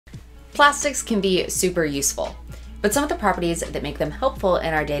Plastics can be super useful, but some of the properties that make them helpful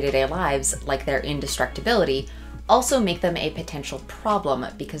in our day-to-day lives, like their indestructibility, also make them a potential problem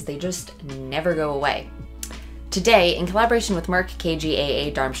because they just never go away. Today, in collaboration with Merck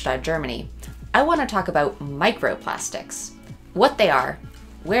KGaA Darmstadt, Germany, I want to talk about microplastics, what they are,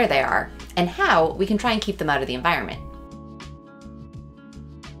 where they are, and how we can try and keep them out of the environment.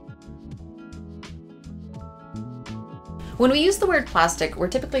 When we use the word plastic, we're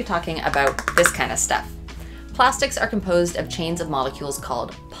typically talking about this kind of stuff. Plastics are composed of chains of molecules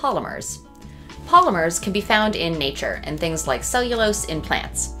called polymers. Polymers can be found in nature in things like cellulose in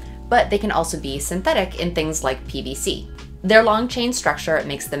plants, but they can also be synthetic in things like PVC. Their long chain structure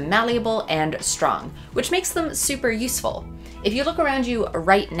makes them malleable and strong, which makes them super useful. If you look around you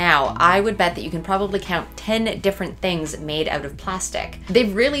right now, I would bet that you can probably count 10 different things made out of plastic.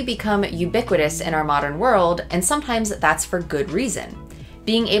 They've really become ubiquitous in our modern world, and sometimes that's for good reason.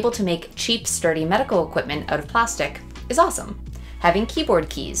 Being able to make cheap, sturdy medical equipment out of plastic is awesome. Having keyboard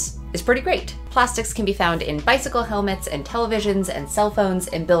keys is pretty great. Plastics can be found in bicycle helmets and televisions and cell phones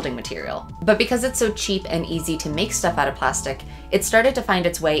and building material. But because it's so cheap and easy to make stuff out of plastic, it started to find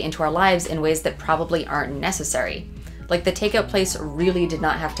its way into our lives in ways that probably aren't necessary. Like the takeout place really did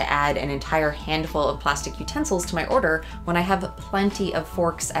not have to add an entire handful of plastic utensils to my order when I have plenty of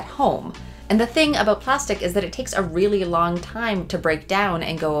forks at home. And the thing about plastic is that it takes a really long time to break down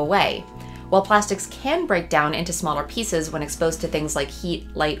and go away. While plastics can break down into smaller pieces when exposed to things like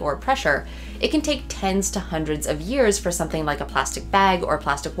heat, light, or pressure, it can take tens to hundreds of years for something like a plastic bag or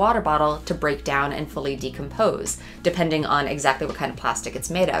plastic water bottle to break down and fully decompose, depending on exactly what kind of plastic it's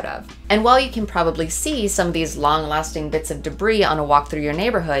made out of. And while you can probably see some of these long-lasting bits of debris on a walk through your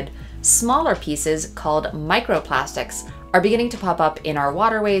neighborhood, smaller pieces called microplastics are beginning to pop up in our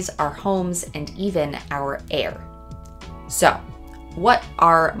waterways, our homes, and even our air. So, what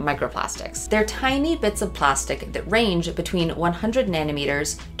are microplastics? They're tiny bits of plastic that range between 100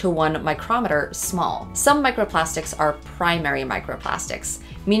 nanometers to 1 micrometer small. Some microplastics are primary microplastics,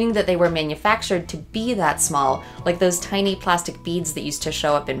 meaning that they were manufactured to be that small, like those tiny plastic beads that used to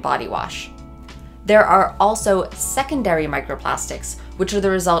show up in body wash. There are also secondary microplastics, which are the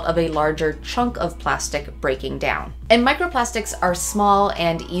result of a larger chunk of plastic breaking down. And microplastics are small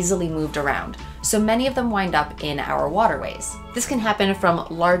and easily moved around, so many of them wind up in our waterways. This can happen from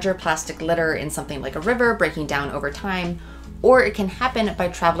larger plastic litter in something like a river breaking down over time, or it can happen by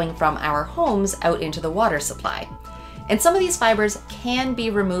traveling from our homes out into the water supply. And some of these fibers can be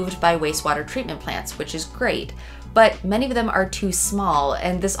removed by wastewater treatment plants, which is great, but many of them are too small,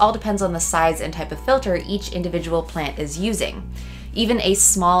 and this all depends on the size and type of filter each individual plant is using. Even a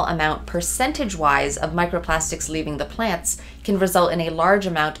small amount percentage-wise of microplastics leaving the plants can result in a large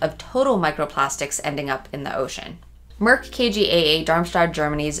amount of total microplastics ending up in the ocean. Merck KGaA Darmstadt,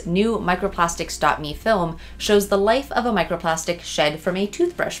 Germany's new Microplastics.me film shows the life of a microplastic shed from a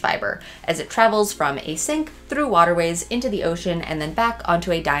toothbrush fiber as it travels from a sink through waterways into the ocean and then back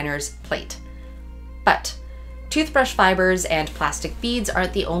onto a diner's plate. But toothbrush fibers and plastic beads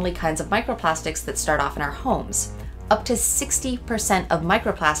aren't the only kinds of microplastics that start off in our homes. Up to 60% of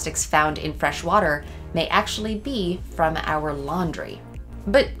microplastics found in fresh water may actually be from our laundry.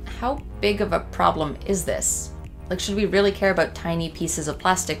 But how big of a problem is this? Like, should we really care about tiny pieces of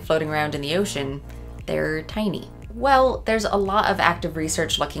plastic floating around in the ocean? They're tiny. Well, there's a lot of active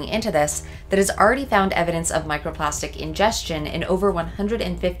research looking into this that has already found evidence of microplastic ingestion in over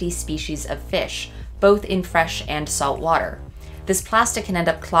 150 species of fish, both in fresh and salt water. This plastic can end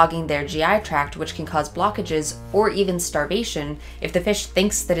up clogging their GI tract, which can cause blockages or even starvation if the fish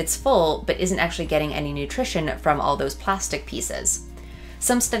thinks that it's full but isn't actually getting any nutrition from all those plastic pieces.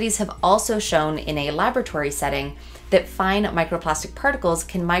 Some studies have also shown in a laboratory setting that fine microplastic particles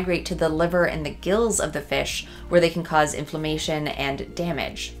can migrate to the liver and the gills of the fish, where they can cause inflammation and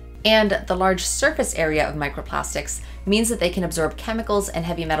damage. And the large surface area of microplastics means that they can absorb chemicals and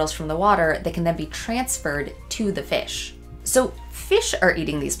heavy metals from the water that can then be transferred to the fish. So fish are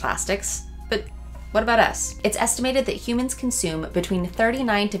eating these plastics, but what about us? It's estimated that humans consume between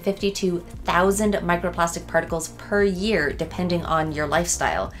 39 to 52,000 microplastic particles per year, depending on your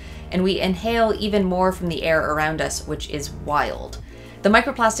lifestyle. And we inhale even more from the air around us, which is wild. The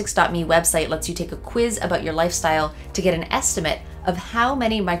Microplastics.me website lets you take a quiz about your lifestyle to get an estimate of how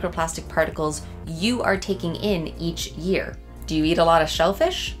many microplastic particles you are taking in each year. Do you eat a lot of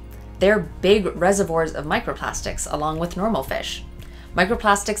shellfish? They're big reservoirs of microplastics, along with normal fish.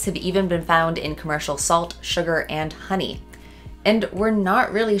 Microplastics have even been found in commercial salt, sugar, and honey. And we're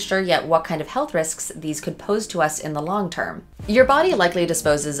not really sure yet what kind of health risks these could pose to us in the long term. Your body likely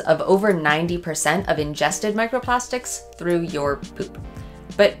disposes of over 90% of ingested microplastics through your poop.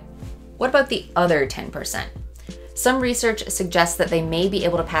 But What about the other 10%? Some research suggests that they may be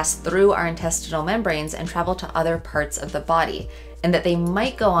able to pass through our intestinal membranes and travel to other parts of the body, and that they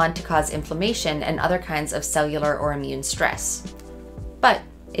might go on to cause inflammation and other kinds of cellular or immune stress. But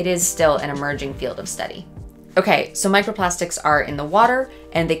it is still an emerging field of study. Okay, so microplastics are in the water,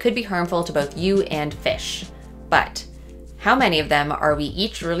 and they could be harmful to both you and fish. But how many of them are we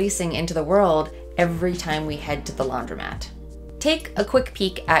each releasing into the world every time we head to the laundromat? Take a quick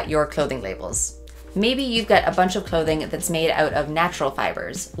peek at your clothing labels. Maybe you've got a bunch of clothing that's made out of natural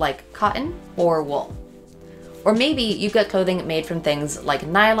fibers, like cotton or wool. Or maybe you've got clothing made from things like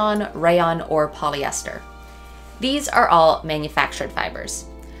nylon, rayon, or polyester. These are all manufactured fibers.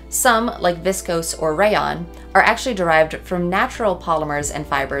 Some, like viscose or rayon, are actually derived from natural polymers and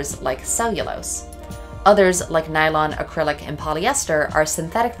fibers like cellulose. Others, like nylon, acrylic, and polyester, are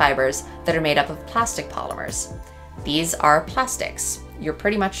synthetic fibers that are made up of plastic polymers. These are plastics. You're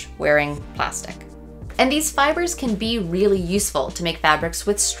pretty much wearing plastic. And these fibers can be really useful to make fabrics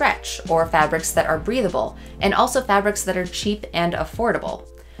with stretch, or fabrics that are breathable, and also fabrics that are cheap and affordable.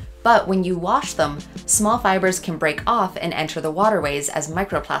 But when you wash them, small fibers can break off and enter the waterways as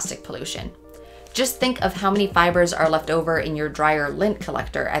microplastic pollution. Just think of how many fibers are left over in your dryer lint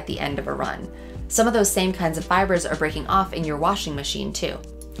collector at the end of a run. Some of those same kinds of fibers are breaking off in your washing machine too.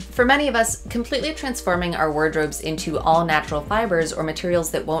 For many of us, completely transforming our wardrobes into all natural fibers or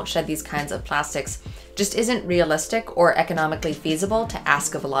materials that won't shed these kinds of plastics just isn't realistic or economically feasible to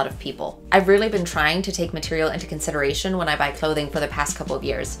ask of a lot of people. I've really been trying to take material into consideration when I buy clothing for the past couple of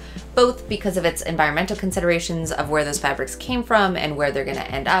years, both because of its environmental considerations of where those fabrics came from and where they're gonna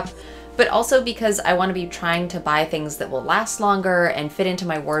end up, but also because I want to be trying to buy things that will last longer and fit into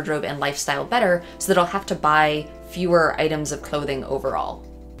my wardrobe and lifestyle better so that I'll have to buy fewer items of clothing overall.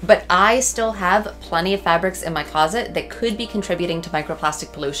 But I still have plenty of fabrics in my closet that could be contributing to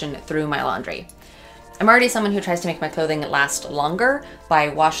microplastic pollution through my laundry. I'm already someone who tries to make my clothing last longer by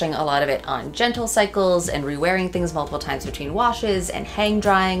washing a lot of it on gentle cycles and re-wearing things multiple times between washes and hang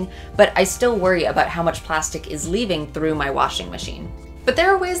drying, but I still worry about how much plastic is leaving through my washing machine. But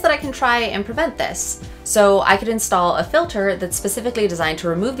there are ways that I can try and prevent this. So I could install a filter that's specifically designed to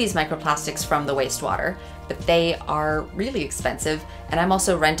remove these microplastics from the wastewater, but they are really expensive, and I'm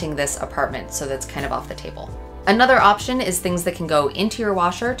also renting this apartment, so that's kind of off the table. Another option is things that can go into your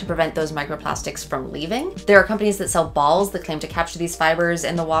washer to prevent those microplastics from leaving. There are companies that sell balls that claim to capture these fibers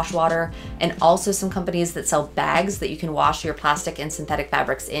in the wash water, and also some companies that sell bags that you can wash your plastic and synthetic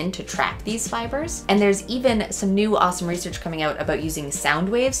fabrics in to trap these fibers. And there's even some new awesome research coming out about using sound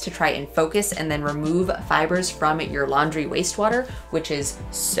waves to try and focus and then remove fibers from your laundry wastewater, which is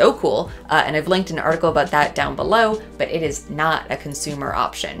so cool. And I've linked an article about that down below, but it is not a consumer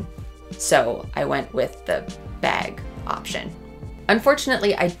option. So I went with the bag option.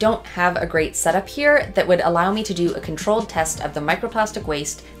 Unfortunately, I don't have a great setup here that would allow me to do a controlled test of the microplastic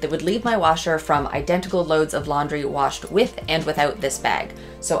waste that would leave my washer from identical loads of laundry washed with and without this bag.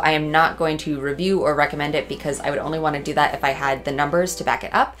 So I am not going to review or recommend it because I would only want to do that if I had the numbers to back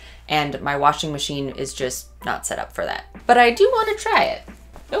it up, and my washing machine is just not set up for that. But I do want to try it.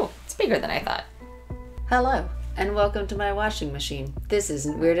 Oh, it's bigger than I thought. Hello, and welcome to my washing machine. This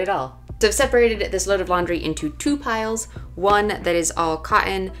isn't weird at all. So I've separated this load of laundry into two piles, one that is all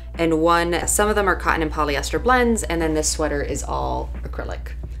cotton and one, some of them are cotton and polyester blends, and then this sweater is all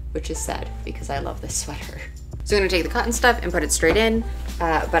acrylic, which is sad because I love this sweater. So I'm gonna take the cotton stuff and put it straight in,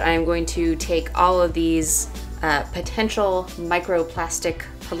 but I'm going to take all of these potential microplastic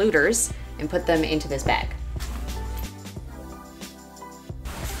polluters and put them into this bag.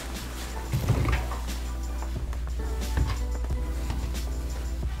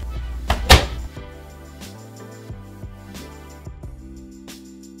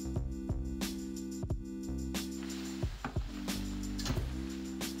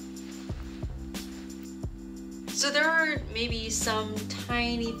 So there are maybe some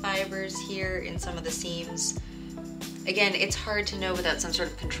tiny fibers here in some of the seams. Again, it's hard to know without some sort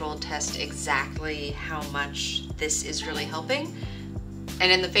of controlled test exactly how much this is really helping.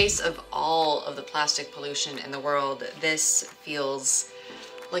 And in the face of all of the plastic pollution in the world, this feels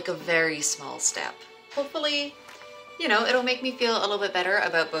like a very small step. Hopefully, you know, it'll make me feel a little bit better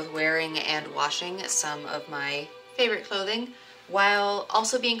about both wearing and washing some of my favorite clothing, while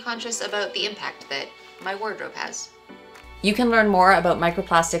also being conscious about the impact that my wardrobe has. You can learn more about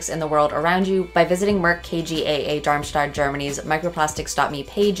microplastics in the world around you by visiting Merck KGaA Darmstadt, Germany's microplastics.me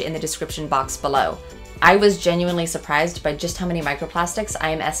page in the description box below. I was genuinely surprised by just how many microplastics I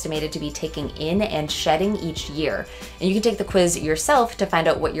am estimated to be taking in and shedding each year. And you can take the quiz yourself to find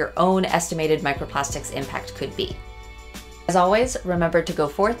out what your own estimated microplastics impact could be. As always, remember to go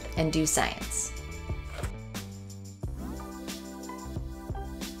forth and do science.